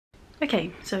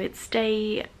Okay, so it's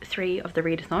day 3 of the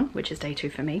readathon, which is day 2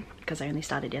 for me because I only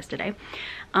started yesterday.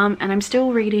 And I'm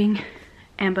still reading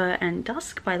Amber and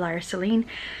Dusk by Lyra Celine.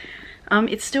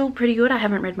 It's still pretty good. I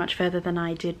haven't read much further than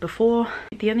I did before.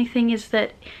 The only thing is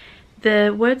that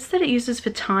the words that it uses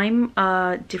for time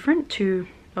are different to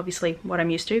obviously what I'm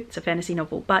used to. It's a fantasy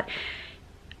novel, but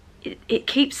it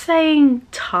keeps saying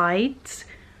tides,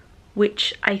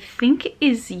 which I think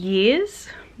is years,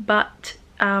 but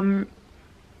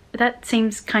that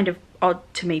seems kind of odd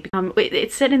to me.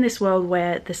 It's set in this world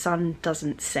where the sun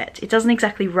doesn't set. It doesn't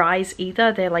exactly rise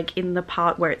either. They're like in the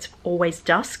part where it's always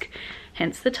dusk,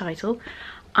 hence the title.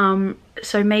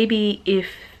 So maybe if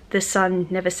the sun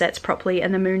never sets properly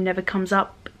and the moon never comes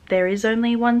up, there is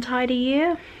only one tide a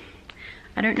year.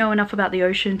 I don't know enough about the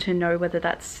ocean to know whether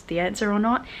that's the answer or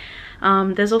not.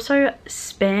 There's also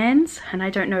spans, and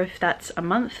I don't know if that's a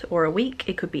month or a week.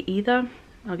 It could be either.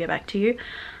 I'll get back to you.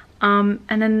 And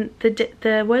then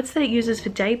the words that it uses for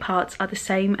day parts are the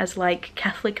same as like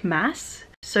Catholic Mass.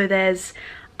 So there's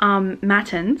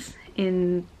matins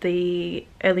in the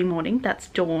early morning, that's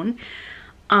dawn,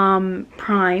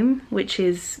 prime, which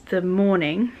is the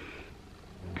morning,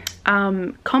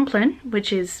 compline,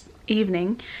 which is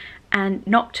evening, and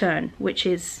nocturne, which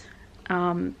is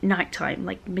nighttime,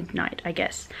 like midnight, I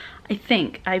guess. I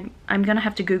think I'm gonna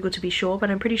have to Google to be sure, but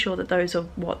I'm pretty sure that those are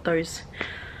what those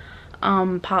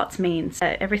parts means.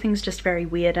 Everything's just very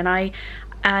weird, and I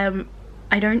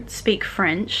don't speak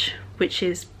French, which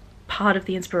is part of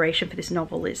the inspiration for this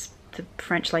novel, is the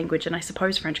French language and I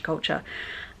suppose French culture,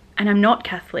 and I'm not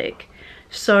Catholic,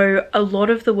 so a lot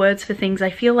of the words for things, I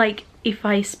feel like if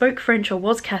I spoke French or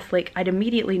was Catholic, I'd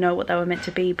immediately know what they were meant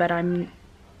to be, but I'm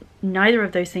neither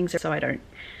of those things, so I don't.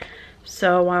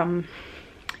 So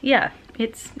yeah,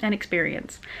 it's an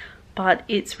experience, but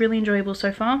it's really enjoyable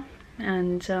so far,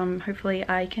 and hopefully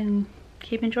I can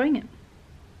keep enjoying it.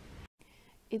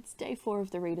 It's day 4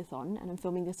 of the readathon, and I'm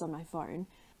filming this on my phone.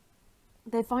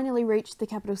 They finally reached the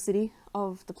capital city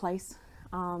of the place,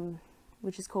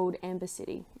 which is called Amber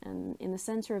City, and in the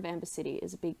centre of Amber City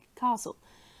is a big castle,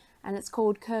 and it's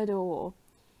called Cœur d'Or.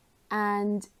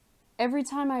 And every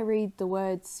time I read the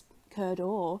words Cœur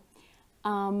d'Or,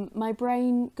 my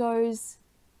brain goes,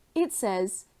 it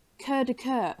says Cœur de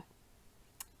Cœur.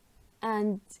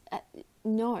 And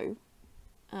no,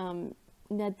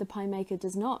 Ned the Pie Maker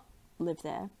does not live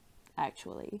there,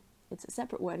 actually. It's a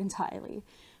separate word entirely.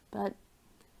 But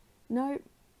no,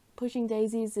 Pushing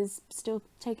Daisies is still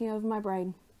taking over my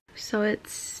brain. So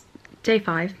it's day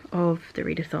 5 of the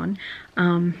readathon.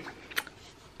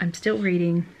 I'm still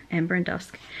reading Amber and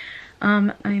Dusk.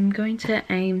 I'm going to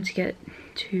aim to get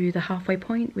to the halfway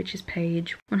point, which is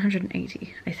page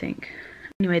 180, I think.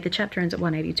 Anyway, the chapter ends at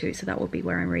 182, so that will be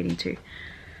where I'm reading to.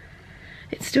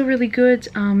 It's still really good.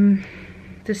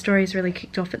 The story is really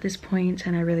kicked off at this point,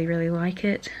 and I really, really like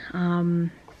it.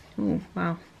 Oh,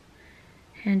 wow.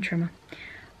 Hand tremor.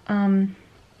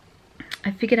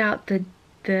 I figured out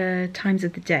the times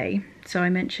of the day. So I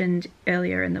mentioned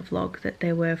earlier in the vlog that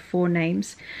there were 4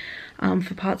 names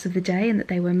for parts of the day, and that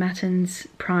they were matins,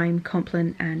 prime,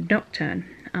 compline, and nocturne.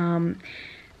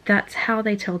 That's how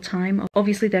they tell time.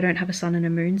 Obviously they don't have a sun and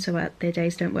a moon, so their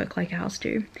days don't work like ours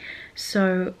do.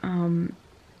 So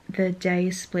the day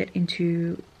is split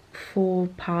into 4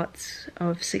 parts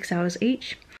of 6 hours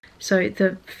each. So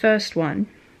the first one,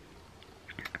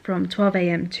 from 12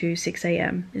 AM to 6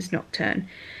 AM is nocturne.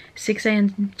 6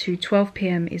 AM to 12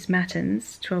 PM is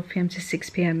matins, 12 PM to 6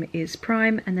 PM is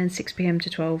prime, and then 6 PM to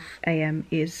 12 AM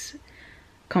is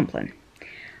compline.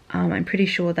 I'm pretty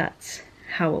sure that's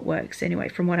how it works anyway,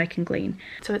 from what I can glean.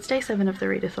 So it's day 7 of the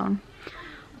readathon.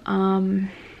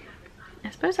 I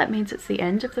suppose that means it's the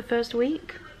end of the first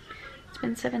week. It's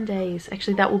been 7 days.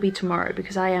 Actually, that will be tomorrow,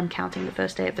 because I am counting the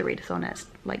first day of the readathon as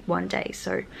like 1 day,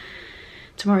 so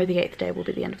tomorrow, the 8th day, will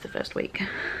be the end of the first week.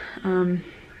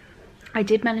 I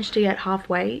did manage to get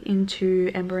halfway into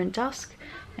Amber and Dusk.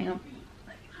 Hang on,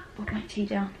 let me put my tea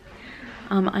down.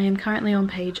 I am currently on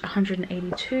page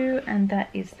 182, and that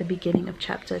is the beginning of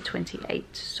chapter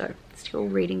 28, so still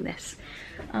reading this.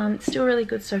 It's still really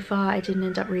good so far. I didn't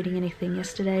end up reading anything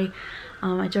yesterday.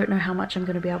 I don't know how much I'm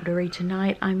going to be able to read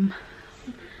tonight. I'm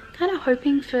kind of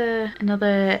hoping for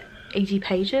another 80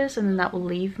 pages, and then that will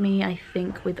leave me, I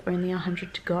think, with only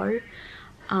 100 to go.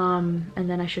 And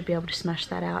then I should be able to smash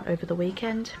that out over the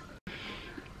weekend.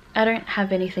 I don't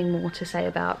have anything more to say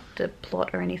about the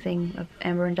plot or anything of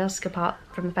Amber and Dusk, apart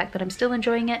from the fact that I'm still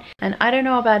enjoying it. And I don't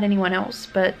know about anyone else,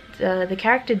 but the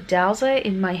character Dowser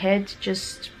in my head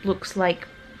just looks like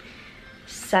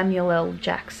Samuel L.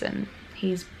 Jackson.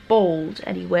 He's bald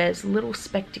and he wears little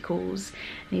spectacles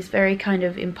and he's very kind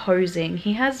of imposing.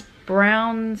 He has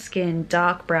brown skin,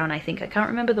 dark brown, I think. I can't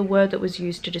remember the word that was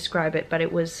used to describe it, but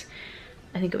it was,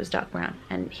 I think it was dark brown.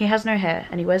 And he has no hair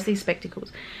and he wears these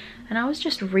spectacles. And I was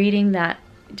just reading that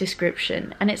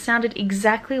description and it sounded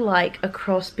exactly like a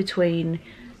cross between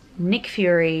Nick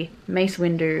Fury, Mace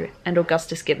Windu, and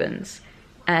Augustus Gibbons.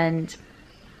 And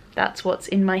that's what's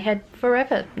in my head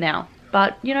forever now.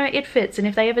 But, you know, it fits. And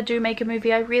if they ever do make a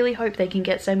movie, I really hope they can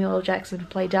get Samuel L. Jackson to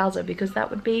play Dowser, because that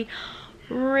would be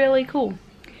really cool.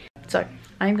 So,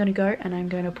 I'm going to go and I'm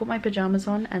going to put my pajamas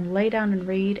on and lay down and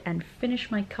read and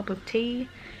finish my cup of tea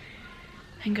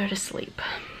and go to sleep.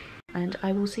 And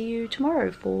I will see you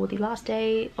tomorrow for the last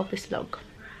day of this vlog.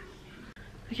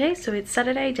 Okay, so it's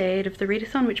Saturday, day 8 of the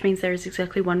readathon, which means there is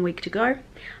exactly 1 week to go.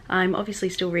 I'm obviously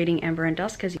still reading Amber and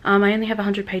Dusk, as I only have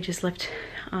 100 pages left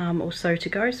or so to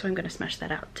go, so I'm going to smash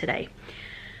that out today.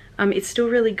 It's still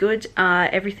really good.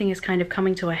 Everything is kind of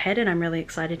coming to a head and I'm really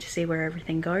excited to see where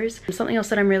everything goes. Something else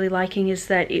that I'm really liking is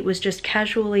that it was just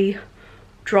casually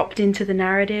dropped into the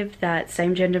narrative that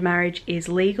same-gender marriage is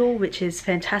legal, which is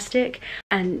fantastic.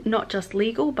 And not just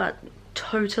legal, but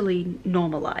totally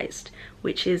normalized,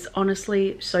 which is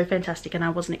honestly so fantastic, and I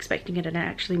wasn't expecting it, and it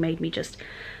actually made me just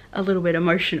a little bit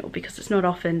emotional, because it's not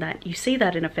often that you see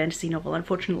that in a fantasy novel.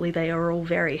 Unfortunately, they are all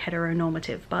very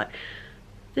heteronormative, but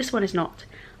this one is not.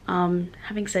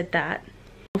 Having said that,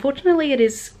 unfortunately it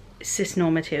is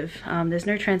cis-normative. There's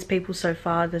no trans people so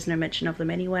far, there's no mention of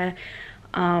them anywhere.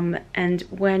 And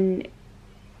when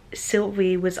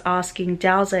Sylvie was asking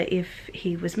Dowser if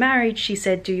he was married, she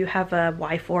said, do you have a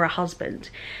wife or a husband?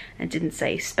 And didn't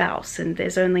say spouse. And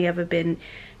there's only ever been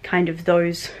kind of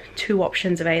those two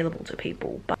options available to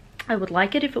people. But I would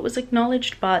like it if it was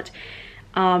acknowledged, but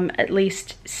at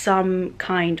least some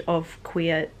kind of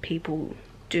queer people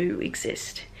do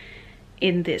exist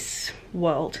in this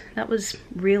world. That was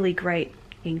really great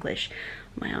English.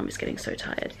 My arm is getting so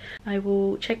tired. I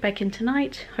will check back in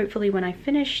tonight, hopefully when I've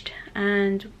finished,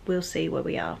 and we'll see where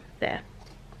we are there.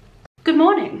 Good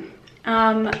morning.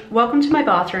 Welcome to my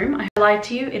bathroom. I lied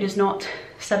to you, it is not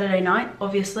Saturday night,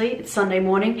 obviously. It's Sunday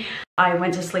morning. I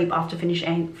went to sleep after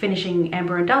finishing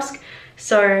Amber and Dusk,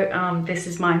 so this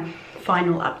is my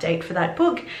final update for that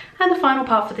book and the final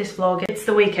part for this vlog. It's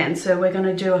the weekend, so we're going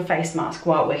to do a face mask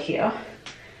while we're here.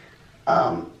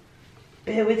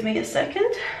 Bear with me a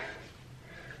second.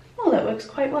 Oh, that works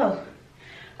quite well.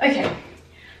 Okay,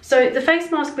 so the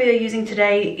face mask we are using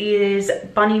today is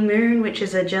Bunny Moon, which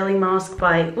is a jelly mask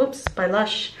by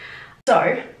Lush.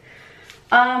 So,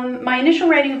 my initial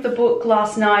rating of the book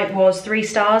last night was 3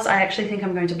 stars. I actually think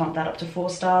I'm going to bump that up to 4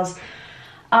 stars.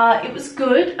 It was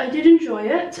good. I did enjoy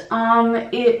it.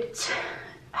 It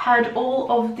had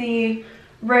all of the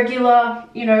regular,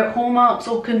 you know, hallmarks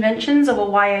or conventions of a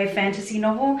YA fantasy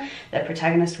novel. The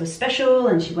protagonist was special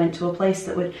and she went to a place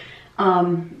that would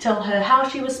tell her how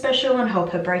she was special and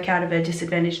help her break out of her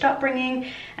disadvantaged upbringing.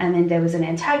 And then there was an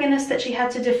antagonist that she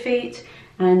had to defeat,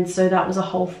 and so that was a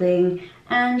whole thing.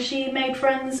 And she made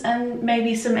friends and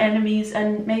maybe some enemies,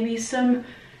 and maybe some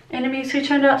enemies who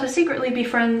turned out to secretly be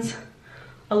friends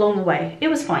along the way. It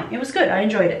was fine. It was good. I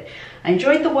enjoyed it. I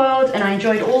enjoyed the world and I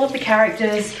enjoyed all of the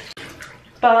characters.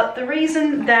 But the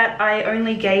reason that I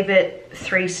only gave it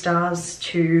 3 stars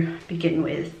to begin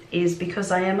with is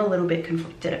because I am a little bit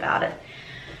conflicted about it.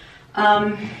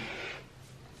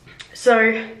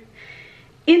 So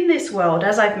in this world,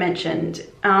 as I've mentioned,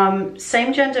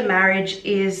 same-gender marriage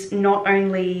is not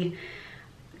only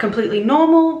completely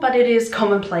normal, but it is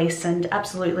commonplace and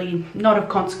absolutely not of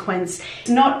consequence. It's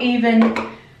not even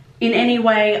in any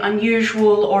way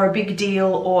unusual or a big deal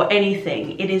or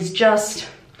anything. It is just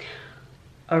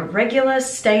a regular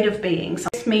state of being. So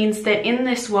this means that in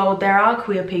this world there are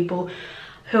queer people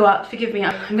who are, forgive me,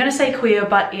 I'm going to say queer,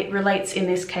 but it relates in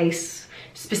this case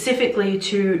specifically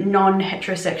to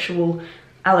non-heterosexual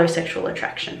allosexual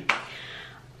attraction.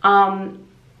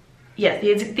 Yeah,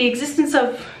 the existence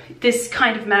of this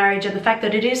kind of marriage and the fact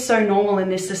that it is so normal in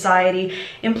this society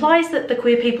implies that the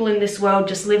queer people in this world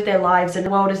just live their lives, and the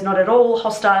world is not at all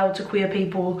hostile to queer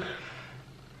people,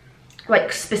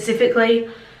 like specifically.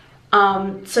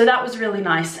 So that was really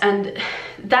nice, and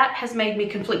that has made me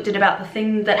conflicted about the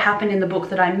thing that happened in the book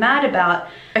that I'm mad about.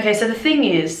 Okay, so the thing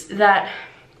is that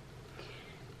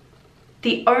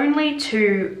the only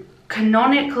 2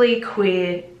 canonically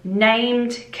queer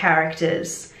named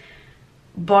characters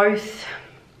both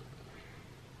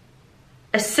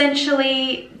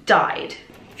essentially died.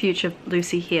 Future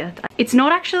Lucy here. It's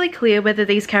not actually clear whether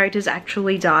these characters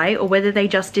actually die or whether they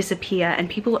just disappear and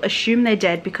people assume they're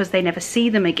dead because they never see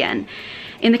them again.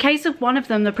 In the case of one of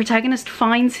them, the protagonist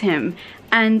finds him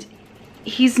and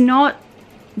he's not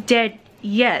dead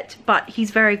yet, but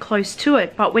he's very close to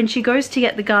it. But when she goes to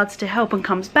get the guards to help and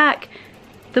comes back,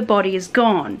 the body is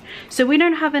gone. So we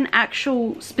don't have an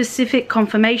actual specific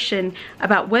confirmation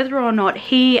about whether or not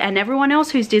he and everyone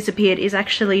else who's disappeared is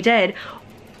actually dead,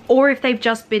 or if they've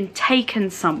just been taken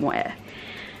somewhere.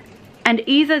 And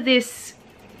either this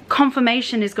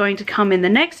confirmation is going to come in the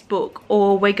next book,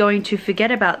 or we're going to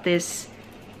forget about this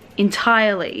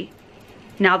entirely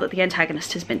now that the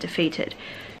antagonist has been defeated.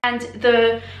 And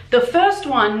the first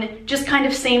one just kind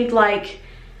of seemed like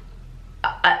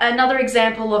another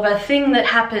example of a thing that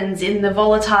happens in the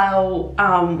volatile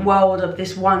world of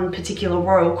this one particular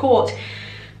royal court.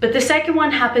 But the second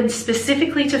one happens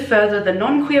specifically to further the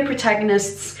non-queer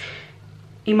protagonist's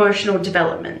emotional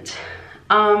development.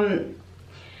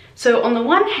 So on the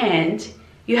one hand,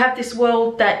 you have this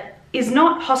world that is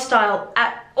not hostile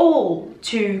at all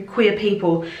to queer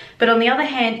people, but on the other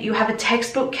hand, you have a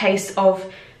textbook case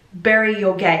of bury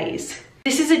your gays.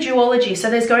 This is a duology, so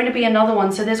there's going to be another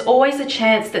one, so there's always a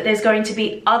chance that there's going to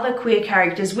be other queer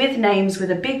characters with names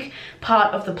with a big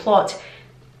part of the plot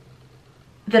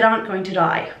that aren't going to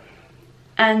die.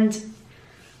 And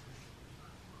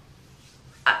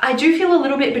I do feel a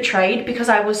little bit betrayed because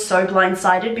I was so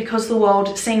blindsided, because the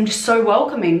world seemed so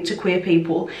welcoming to queer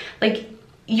people. Like,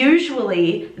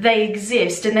 usually they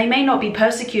exist and they may not be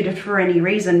persecuted for any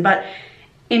reason, but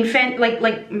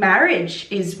like marriage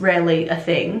is rarely a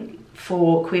thing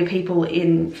for queer people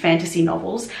in fantasy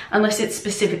novels, unless it's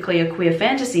specifically a queer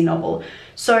fantasy novel.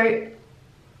 So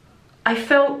I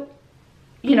felt,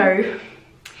 you know,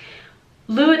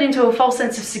 lured into a false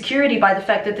sense of security by the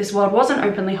fact that this world wasn't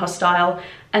openly hostile,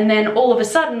 and then all of a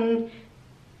sudden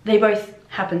they both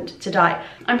happened to die.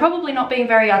 I'm probably not being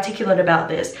very articulate about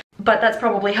this, but that's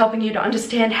probably helping you to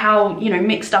understand how, you know,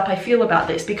 mixed up I feel about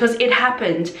this, because it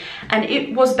happened and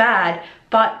it was bad,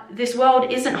 but this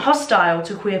world isn't hostile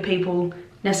to queer people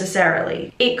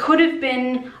necessarily. It could have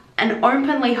been an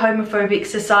openly homophobic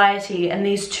society and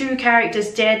these two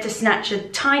characters dared to snatch a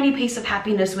tiny piece of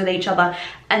happiness with each other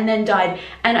and then died.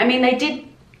 And I mean, they did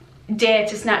dare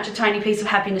to snatch a tiny piece of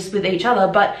happiness with each other,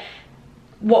 but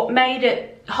what made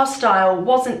it hostile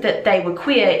wasn't that they were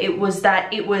queer, it was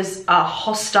that it was a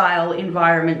hostile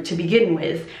environment to begin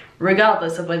with,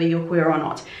 regardless of whether you're queer or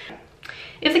not.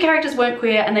 If the characters weren't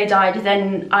queer and they died,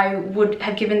 then I would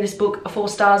have given this book 4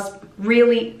 stars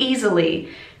really easily,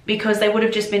 because they would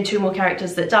have just been 2 more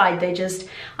characters that died. They just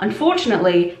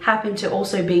unfortunately happened to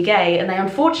also be gay, and they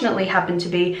unfortunately happened to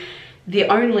be the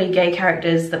only gay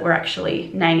characters that were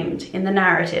actually named in the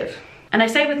narrative. And I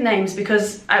say with names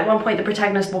because at one point the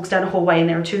protagonist walks down a hallway and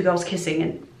there are 2 girls kissing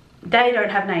and they don't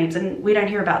have names and we don't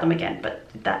hear about them again, but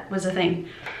that was a thing.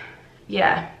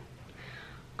 Yeah.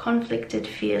 Conflicted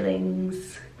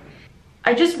feelings.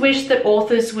 I just wish that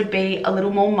authors would be a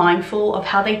little more mindful of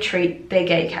how they treat their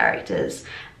gay characters,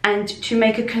 and to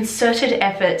make a concerted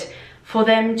effort for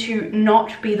them to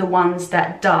not be the ones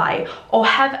that die, or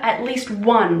have at least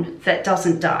one that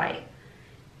doesn't die.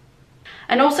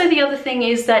 And also the other thing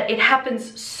is that it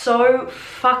happens so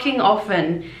fucking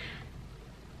often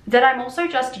that I'm also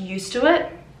just used to it.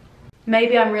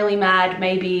 Maybe I'm really mad,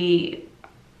 maybe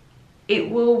it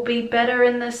will be better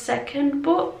in the second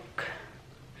book.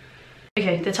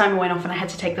 Okay, the timer went off and I had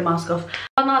to take the mask off.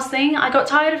 One last thing, I got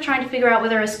tired of trying to figure out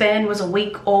whether a span was a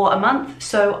week or a month,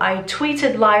 so I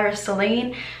tweeted Lyra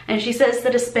Celine, and she says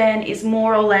that a span is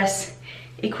more or less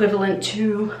equivalent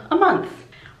to a month.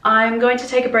 I'm going to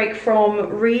take a break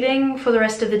from reading for the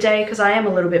rest of the day because I am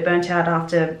a little bit burnt out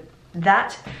after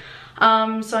that.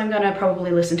 So I'm going to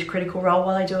probably listen to Critical Role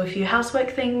while I do a few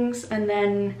housework things, and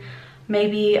then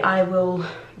maybe I will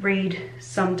read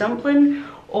some Dumplin',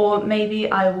 or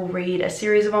maybe I will read a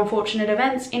series of unfortunate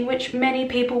events in which many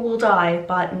people will die,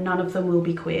 but none of them will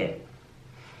be queer.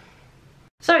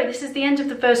 So this is the end of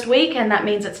the first week, and that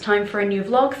means it's time for a new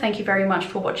vlog. Thank you very much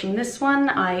for watching this one.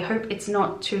 I hope it's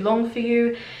not too long for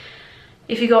you.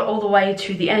 If you got all the way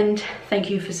to the end, thank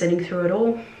you for sitting through it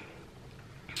all.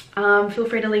 Feel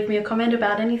free to leave me a comment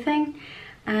about anything,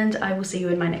 and I will see you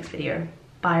in my next video.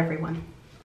 Bye everyone.